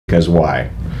Because why?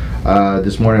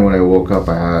 This morning when I woke up,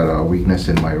 I had a weakness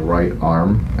in my right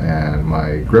arm, and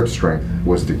my grip strength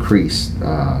was decreased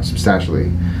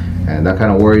substantially, and that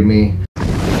kind of worried me.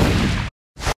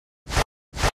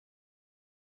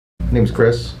 My name's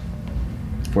Chris,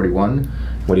 41.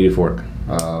 What do you do for work?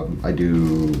 I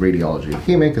do radiology. I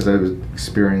came in because I was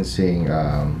experiencing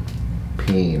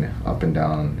pain up and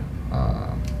down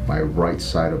my right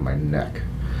side of my neck,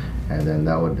 and then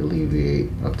that would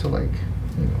alleviate up to, like,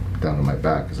 you know, down to my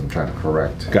back because I'm trying to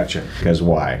correct. Gotcha. Because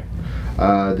why?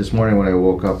 This morning when I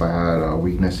woke up, I had a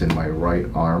weakness in my right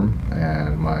arm,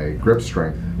 and my grip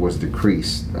strength was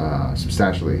decreased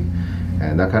substantially,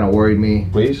 and that kind of worried me.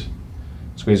 Please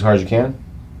squeeze as hard as you can.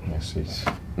 Yes, it's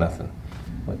nothing.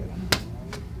 Look at it.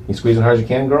 You squeeze as hard as you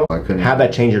can, girl. I couldn't. How'd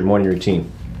that change your morning routine?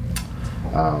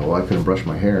 Well, I couldn't brush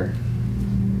my hair.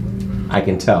 I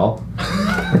can tell.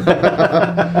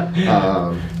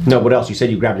 No, what else? You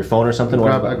said you grabbed your phone or something?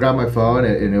 I grabbed my phone,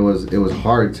 and it was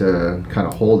hard to kind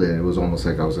of hold it. It was almost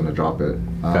like I was going to drop it.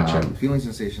 Gotcha. Feeling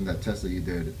sensation, that test that you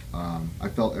did, I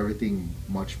felt everything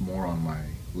much more on my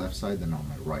left side than on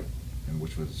my right, and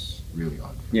which was really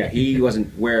odd. Yeah, he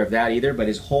wasn't aware of that either, but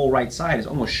his whole right side is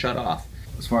almost shut off.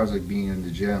 As far as like being in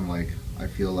the gym, like I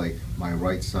feel like my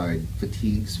right side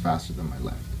fatigues faster than my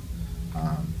left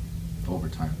over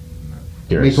time.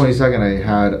 May 22nd, I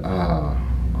had a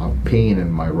pain in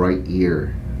my right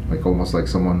ear, like almost like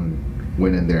someone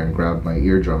went in there and grabbed my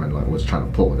eardrum and like was trying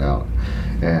to pull it out.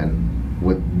 And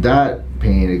with that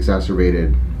pain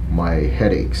exacerbated my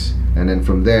headaches. And then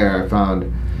from there, I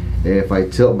found if I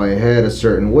tilt my head a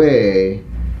certain way,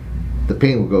 the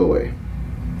pain will go away.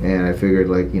 And I figured,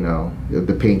 like, you know,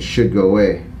 the pain should go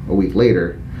away. A week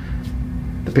later,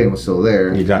 the pain was still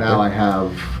there. Now I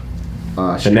have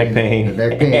the neck pain,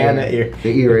 and the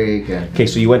earache. Okay,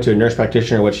 so you went to a nurse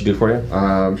practitioner. What'd she do for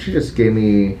you? She just gave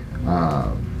me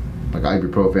like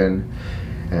ibuprofen.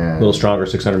 And a little stronger,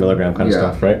 600 milligram kind of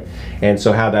stuff, right? And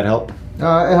so how'd that help? It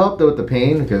helped with the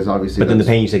pain, because obviously. But then the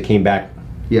pain, you said, came back.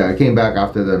 Yeah, it came back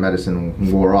after the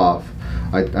medicine wore off.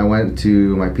 I went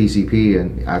to my PCP,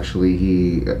 and actually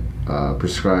he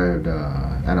prescribed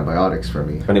antibiotics for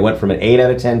me. And it went from an 8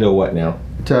 out of 10 to a what now?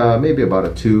 To maybe about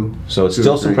a 2. So it's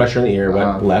still some pressure in the ear,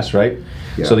 but less, right?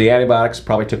 Yeah. So the antibiotics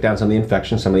probably took down some of the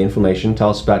infection, some of the inflammation. Tell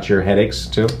us about your headaches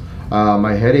too.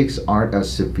 My headaches aren't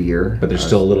as severe, but there's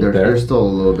still a little bit there. There's still a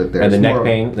little bit there. And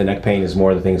the neck pain is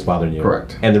more of the things bothering you.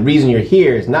 Correct. And the reason you're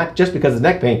here is not just because of the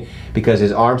neck pain, because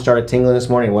his arm started tingling this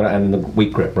morning and the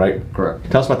weak grip, right? Correct.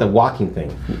 Tell us about the walking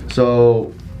thing.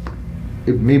 So,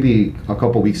 maybe a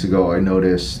couple weeks ago, I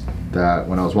noticed that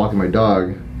when I was walking my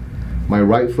dog, my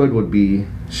right foot would be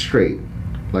straight,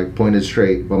 like pointed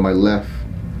straight, but my left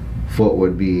foot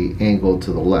would be angled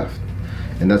to the left.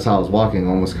 And that's how I was walking,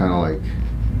 almost kind of like...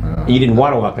 You didn't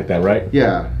want to walk like that, right?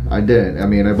 Yeah, I didn't. I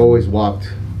mean, I've always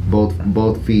walked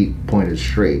both feet pointed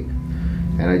straight,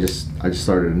 and I just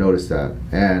started to notice that,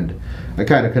 and I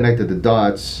kind of connected the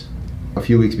dots. A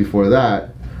few weeks before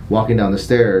that, walking down the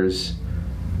stairs,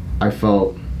 I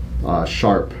felt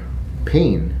sharp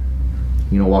pain.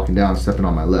 You know, walking down, stepping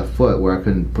on my left foot where I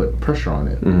couldn't put pressure on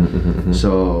it.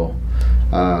 So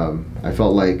I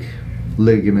felt like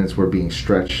ligaments were being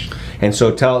stretched. And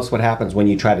so tell us what happens when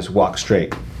you try to walk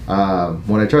straight.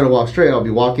 When I try to walk straight, I'll be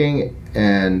walking,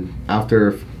 and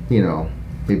after, you know,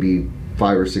 maybe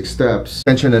 5 or 6 steps,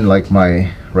 tension in like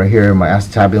my right here, my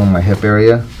acetabulum, my hip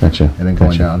area. Gotcha. And then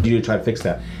going down. You try to fix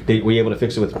that. Were you able to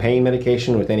fix it with pain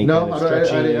medication, with any kind of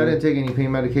stretching? I didn't take any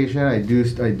pain medication. I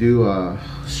do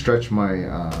stretch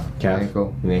my calf,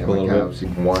 ankle, a little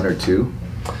bit. 1 or 2.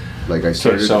 Like I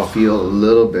started to feel a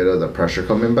little bit of the pressure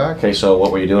coming back. Okay, so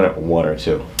what were you doing at 1 or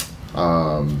 2?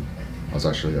 I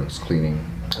was cleaning.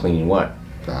 Cleaning what?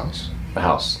 The house. The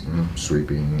house.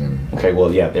 Sweeping and. Okay,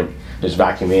 well, yeah, there's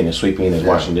vacuuming, there's sweeping, there's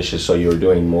washing dishes, so you were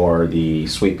doing more the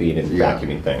sweeping and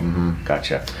vacuuming thing.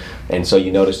 Gotcha. And so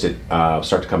you noticed it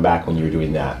start to come back when you were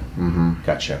doing that.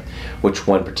 Gotcha. Which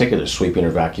one particular, sweeping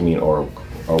or vacuuming or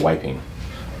wiping?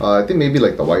 I think maybe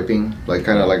like the wiping, like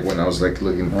kind of like when I was like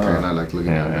looking,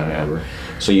 over.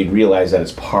 So you'd realize that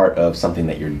it's part of something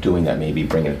that you're doing that may be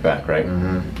bringing it back, right?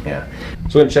 Yeah.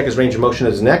 So we're gonna check his range of motion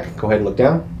of his neck. Go ahead and look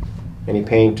down. Any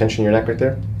pain, tension in your neck right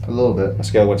there? A little bit. A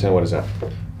scale of 1 to 10, what is that?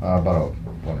 About a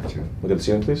 1 or 2. Look at the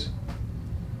ceiling, please.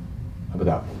 How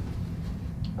about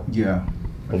that? Yeah.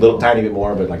 A little tiny bit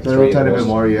more, but like 3. A little tiny bit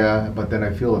more, yeah. But then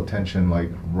I feel a tension like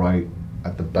right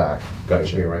at the back.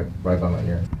 Gotcha. Right by my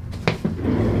ear.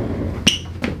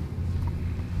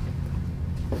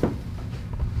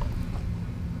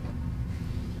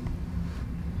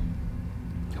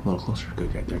 Come a little closer.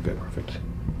 Good, right there. Good, perfect.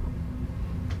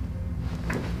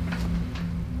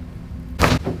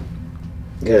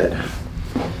 Good.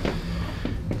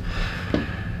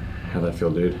 How'd that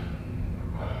feel, dude?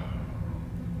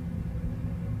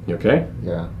 You okay?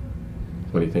 Yeah.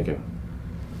 What are you thinking?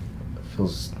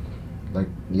 Feels like,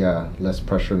 yeah, less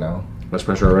pressure now. Less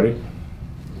pressure already?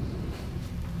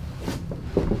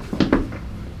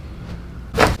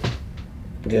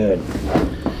 Good.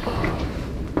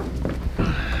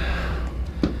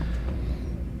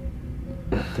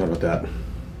 How about that?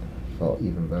 Felt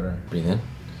even better. Breathe in.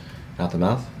 Out the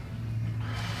mouth.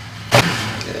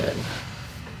 Good.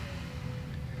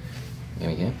 There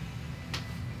we go.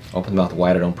 Open the mouth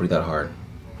wider, don't breathe that hard.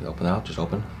 You open out, just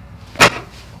open. Do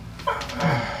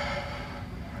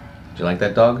you like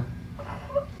that, dog?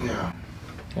 Yeah.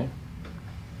 Okay.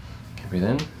 Okay, breathe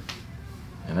in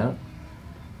and out.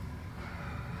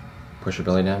 Push your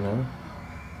belly down now.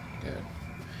 Good.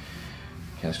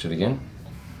 Okay, let's do it again.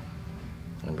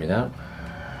 And breathe out.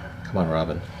 Come on,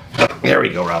 Robin. There we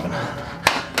go, Robin.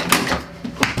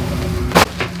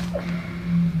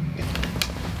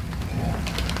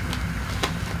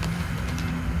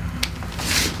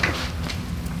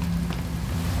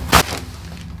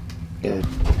 Good.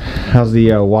 How's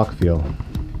the walk feel?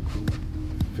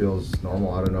 Feels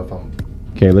normal. I don't know if I'm.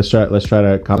 Okay, let's try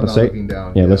to compensate. looking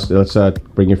down, yeah, yeah. let's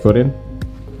bring your foot in.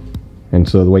 And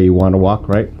so the way you want to walk,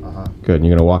 right? Uh-huh. Good. And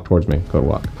you're gonna walk towards me. Go to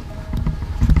walk.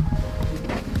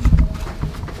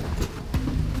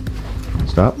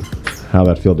 Stop. How'd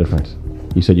that feel different?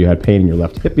 You said you had pain in your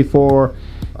left hip before,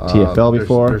 TFL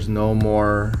before. There's no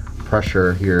more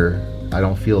pressure here. I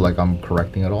don't feel like I'm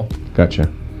correcting at all.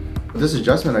 Gotcha. With this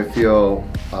adjustment, I feel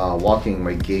walking,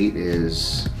 my gait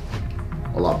is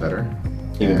a lot better.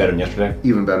 Even better than yesterday?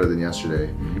 Even better than yesterday.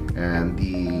 And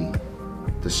the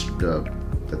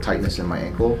tightness in my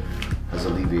ankle has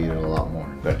alleviated a lot more.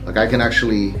 Good. Like I can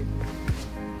actually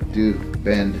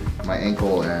bend my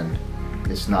ankle and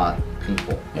it's not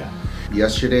painful. Yeah.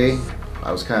 Yesterday,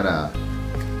 I was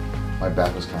my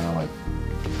back was kind of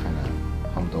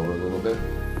humped over a little bit.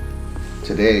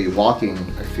 Today, walking,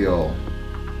 I feel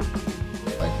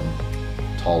like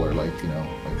I'm taller, like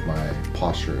my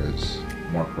posture is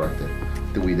more corrected.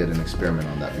 We did an experiment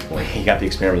on that before. You got the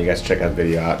experiment. You guys check that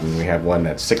video out, and we have one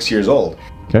that's 6 years old.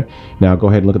 Okay. Now go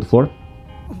ahead and look at the floor.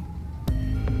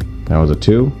 That was a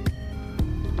 2.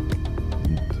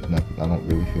 No, I don't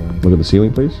really feel anything. Look at the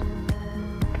ceiling, please.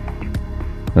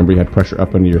 Remember you had pressure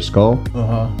up into your skull?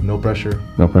 No pressure.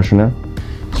 No pressure now?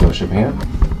 So show your hand.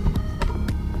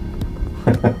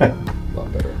 A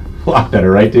lot better. A lot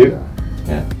better, right, dude?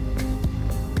 Yeah.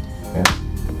 Yeah.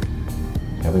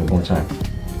 Yeah, leave it one more time.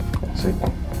 See?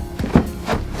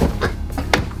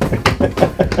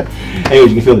 Anyways,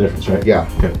 you can feel the difference, right? Yeah.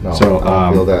 Good. No, So,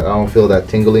 I don't feel that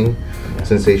tingling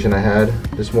sensation I had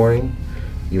this morning,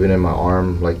 even in my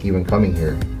arm, like even coming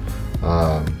here.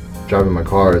 Driving my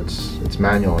car, it's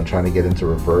manual, and trying to get into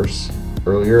reverse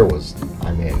earlier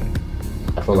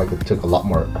I felt like it took a lot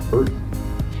more effort.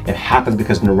 it happens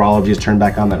because neurology is turned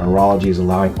back on. That neurology is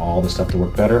allowing all the stuff to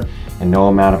work better, and no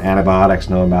amount of antibiotics,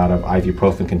 no amount of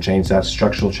ibuprofen can change that.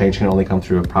 Structural change can only come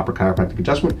through a proper chiropractic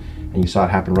adjustment, and you saw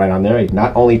it happen right on there. He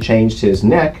not only changed his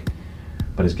neck,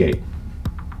 but his gait.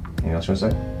 Anything else you want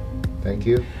to say? Thank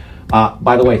you.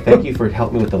 By the way, thank you for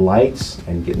helping me with the lights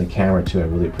and getting the camera too. I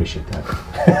really appreciate that.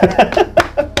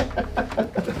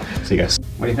 See you guys.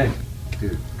 What do you think?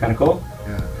 Dude. Kind of cool?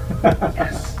 Yeah.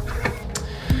 Yes.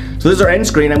 So this is our end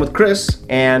screen. I'm with Chris,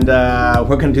 and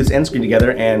we're going to do this end screen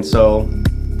together. And so,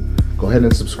 Go ahead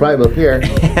and subscribe up here.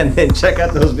 and then check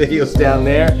out those videos down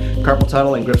there. Carpal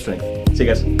tunnel and grip strength. See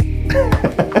you guys.